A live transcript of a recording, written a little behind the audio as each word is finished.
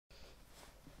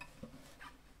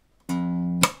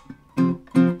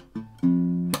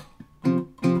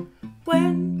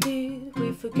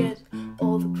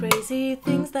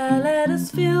things that let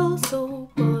us feel so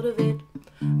bored of it.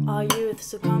 Our youth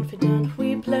so confident,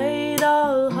 we played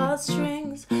all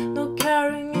heartstrings, no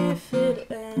caring if it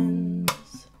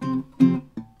ends.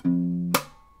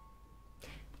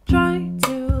 Try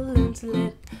to learn to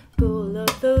let go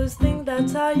of those things that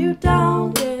tie you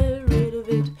down, get rid of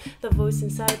it. The voice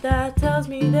inside that tells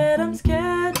me that I'm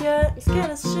scared, yeah, I'm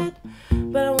scared as shit,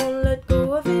 but I won't let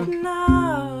go of it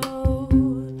now.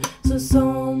 So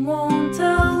someone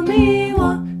tell me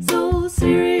what's so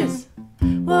serious,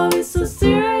 what is so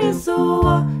serious, oh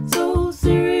what's so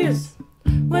serious?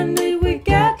 When did we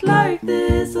get like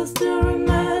this? I still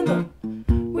remember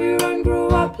we won't grow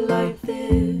up like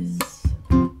this.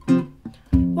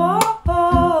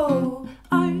 Whoa,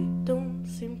 I don't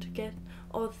seem to get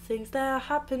all the things that are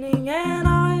happening, and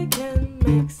I can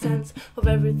make sense of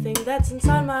everything that's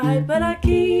inside my head, but I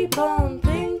keep on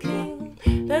thinking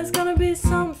there's gonna be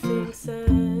something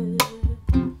said.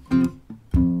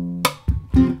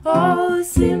 Oh, it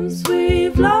seems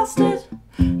we've lost it,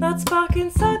 that spark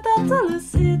inside that tells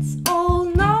us it's all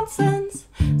nonsense.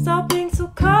 Stop being so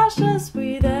cautious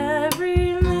with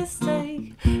every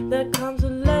mistake, there comes a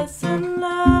lesson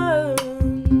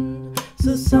learned.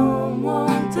 So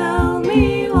someone tell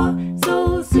me what's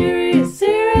so serious,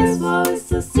 serious, what is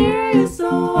so serious,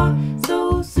 oh what's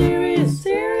so serious,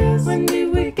 serious? When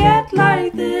did we get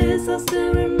like this? I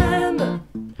still remember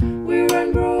we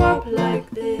won't grow up like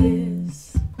this.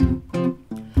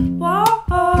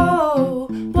 Whoa,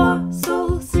 what's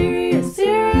so serious,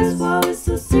 serious, what is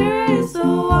so serious,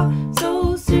 oh what's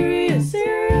so serious,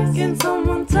 serious? Can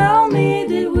someone tell me,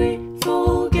 did we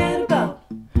forget about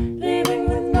living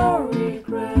with no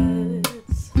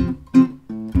regrets?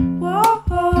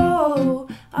 Whoa,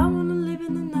 I wanna live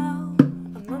in the now,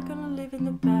 I'm not gonna live in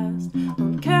the past.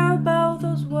 Don't care about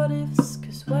those what ifs,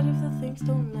 cause what if the things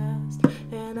don't last?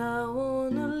 And I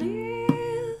wanna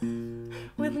live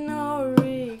with no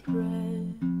regrets.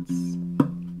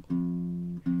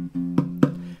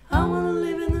 I wanna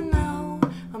live in the now,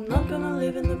 I'm not gonna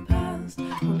live in the past.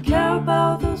 Don't care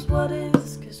about those what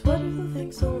ifs, cause what if the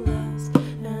things don't last?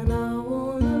 And I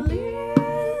wanna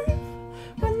live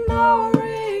with no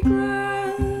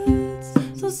regrets.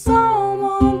 So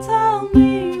someone tell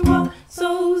me what's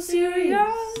so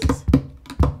serious,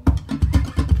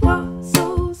 what's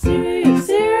so serious,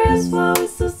 serious, what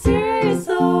is so serious,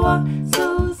 oh what's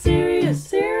so serious,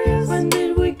 serious? When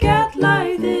did we get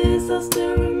like this? I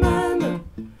still remember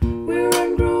we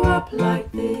won't grow up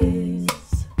like this.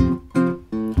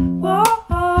 Whoa,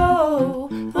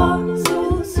 what's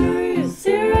so serious,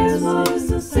 serious, what is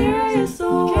so serious,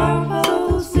 oh what's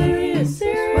so serious,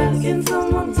 serious? Can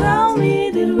someone tell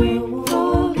me, did we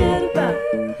forget about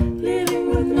living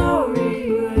with no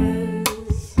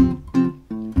regrets?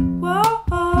 Whoa,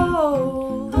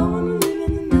 I wanna live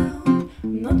in the now,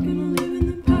 I'm not gonna live in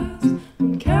the past.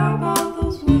 Don't care about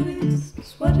those what ifs,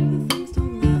 cause what if the things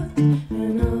don't last?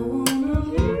 And I wanna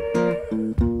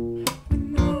live with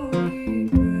no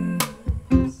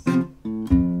regrets.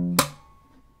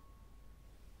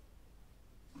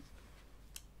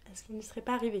 Est-ce qu'il ne serait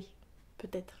pas arrivé?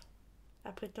 Peut-être,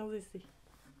 après 15 essais.